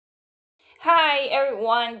Hi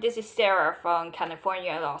everyone, this is Sarah from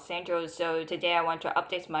California, Los Angeles. So today I want to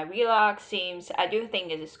update my vlog. Since I do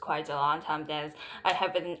think it is quite a long time that I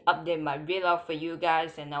haven't updated my vlog for you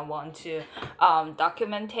guys, and I want to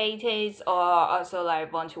document it, or also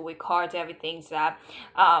like want to record everything that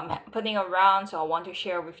putting around. So I want to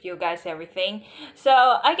share with you guys everything. So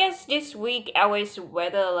I guess this week always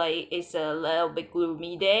weather like is a little bit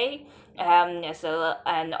gloomy day. And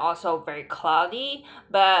also very cloudy,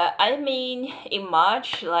 but I mean in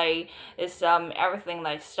March like it's everything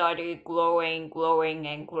like started glowing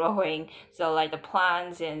and growing, so like the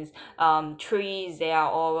plants and trees, they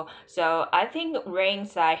are all, so I think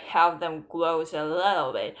rains like help them grows a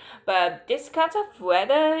little bit. But this kind of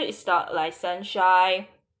weather is not like sunshine,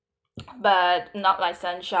 but not like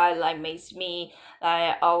sunshine like makes me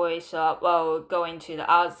like always going to the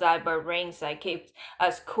outside, but rains like keeps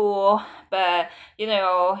us cool. But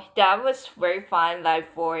that was very fun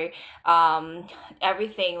like for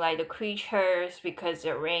everything like the creatures, because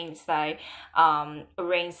it rains like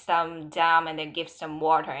rains them down and then gives them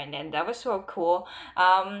water, and then that was so cool.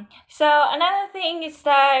 So another thing is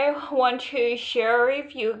that I want to share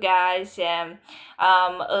with you guys, and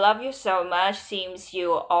love you so much. Seems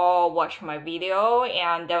you all watched my video,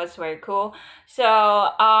 and that was very cool. So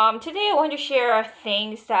today I want to share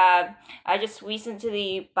things that I just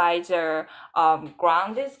recently buy the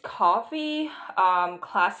grounded coffee,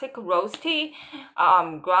 classic roasty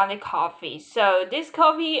grounded coffee. So this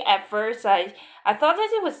coffee, at first I thought that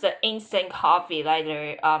it was the instant coffee, like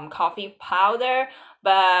the coffee powder,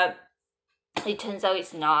 but it turns out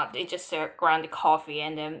it's not. It just ground coffee,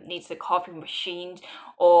 and then needs a coffee machine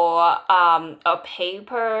or a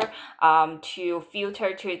paper to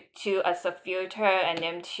filter to as a filter, and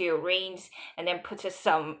then to rinse, and then put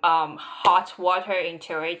some hot water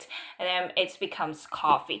into it, and then it becomes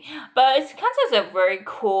coffee. But it's kind of a very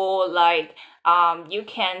cool, like you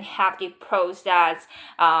can have the process,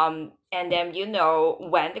 and then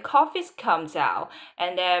when the coffee comes out,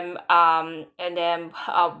 and then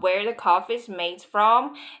where the coffee is made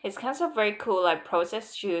from. It's kind of very cool like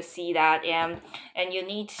process to see that. And you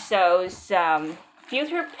need some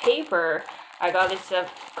filter paper. I got this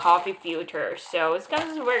coffee filter, so it's kind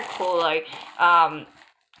of very cool, like how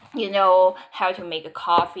to make a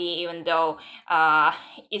coffee, even though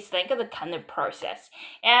it's like the kind of process.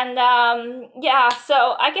 And yeah,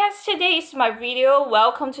 so I guess today is my video.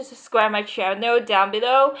 Welcome to subscribe my channel down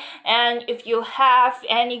below, and if you have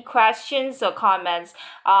any questions or comments,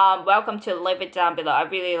 welcome to leave it down below. I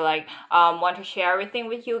really like want to share everything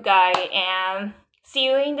with you guys, and see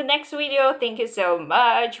you in the next video. Thank you so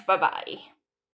much. Bye bye.